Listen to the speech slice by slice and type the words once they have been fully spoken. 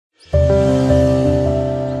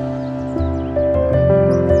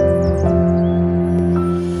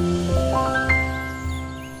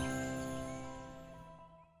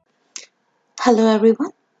Hello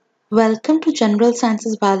everyone, welcome to General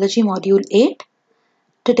Sciences Biology Module 8.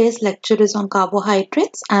 Today's lecture is on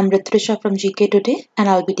carbohydrates. I am Ritrisha from GKToday and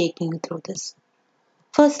I'll be taking you through this.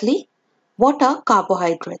 Firstly, what are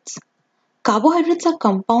carbohydrates? Carbohydrates are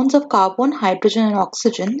compounds of carbon, hydrogen and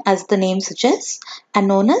oxygen as the name suggests and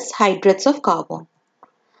known as hydrates of carbon.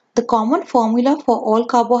 The common formula for all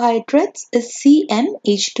carbohydrates is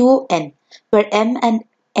CmH2ON, where M and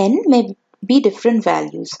N may be different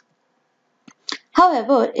values.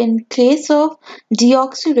 However, in case of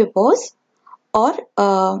deoxyribose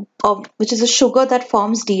which is a sugar that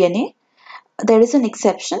forms DNA, there is an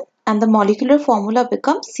exception and the molecular formula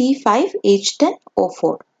becomes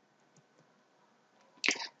C5H10O4.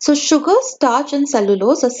 So sugar, starch and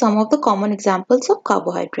cellulose are some of the common examples of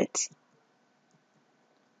carbohydrates.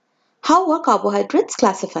 How are carbohydrates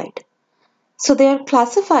classified? So they are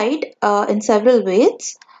classified in several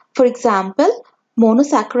ways. For example,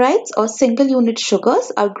 monosaccharides or single unit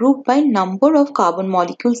sugars are grouped by number of carbon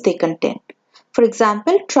molecules they contain. For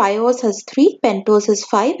example, triose has 3, pentose has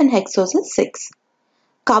 5 and hexose has 6.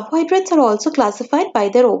 Carbohydrates are also classified by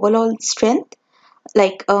their overall strength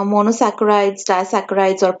like monosaccharides,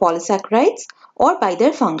 disaccharides or polysaccharides or by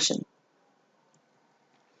their function.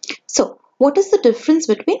 So, what is the difference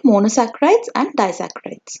between monosaccharides and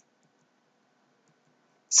disaccharides?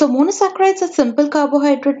 So monosaccharides are simple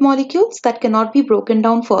carbohydrate molecules that cannot be broken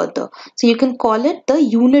down further. So you can call it the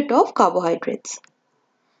unit of carbohydrates.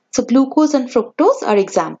 So glucose and fructose are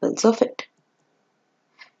examples of it.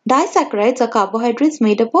 Disaccharides are carbohydrates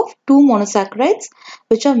made up of two monosaccharides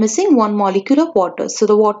which are missing one molecule of water. So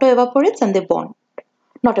the water evaporates and they bond.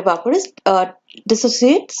 Not evaporates,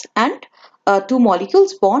 dissociates and two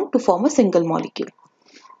molecules bond to form a single molecule.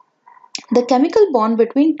 The chemical bond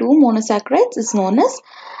between two monosaccharides is known as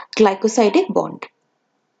glycosidic bond.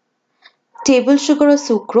 Table sugar or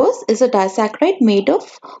sucrose is a disaccharide made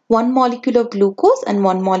of one molecule of glucose and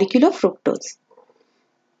one molecule of fructose.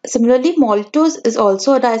 Similarly, maltose is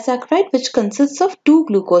also a disaccharide which consists of two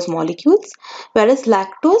glucose molecules, whereas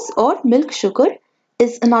lactose or milk sugar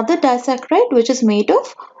is another disaccharide which is made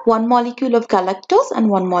of one molecule of galactose and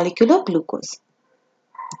one molecule of glucose.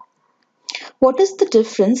 What is the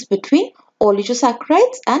difference between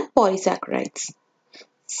oligosaccharides and polysaccharides?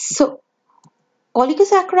 So,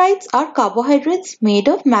 oligosaccharides are carbohydrates made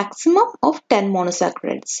of maximum of 10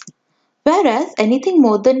 monosaccharides, whereas anything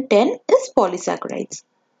more than 10 is polysaccharides.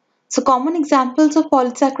 So, common examples of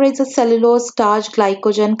polysaccharides are cellulose, starch,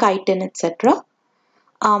 glycogen, chitin, etc.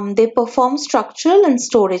 They perform structural and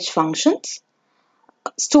storage functions.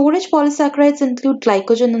 Storage polysaccharides include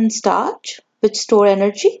glycogen and starch, which store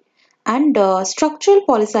energy, and structural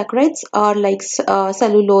polysaccharides are like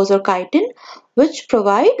cellulose or chitin, which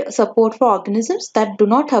provide support for organisms that do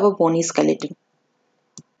not have a bony skeleton.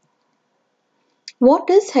 What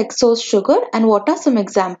is hexose sugar and what are some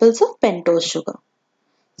examples of pentose sugar?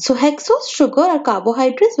 So hexose sugar are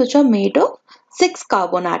carbohydrates which are made of 6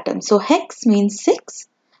 carbon atoms. So hex means 6.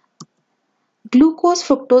 Glucose,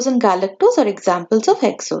 fructose and galactose are examples of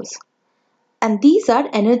hexose. And these are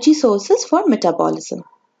energy sources for metabolism.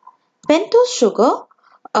 Pentose sugar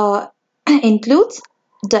includes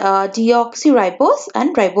deoxyribose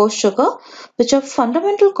and ribose sugar, which are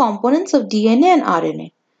fundamental components of DNA and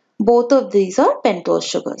RNA. Both of these are pentose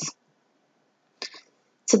sugars.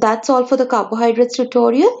 So that's all for the carbohydrates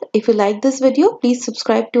tutorial. If you like this video, please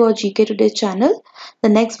subscribe to our GKToday channel. The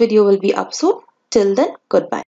next video will be up soon. Till then, goodbye.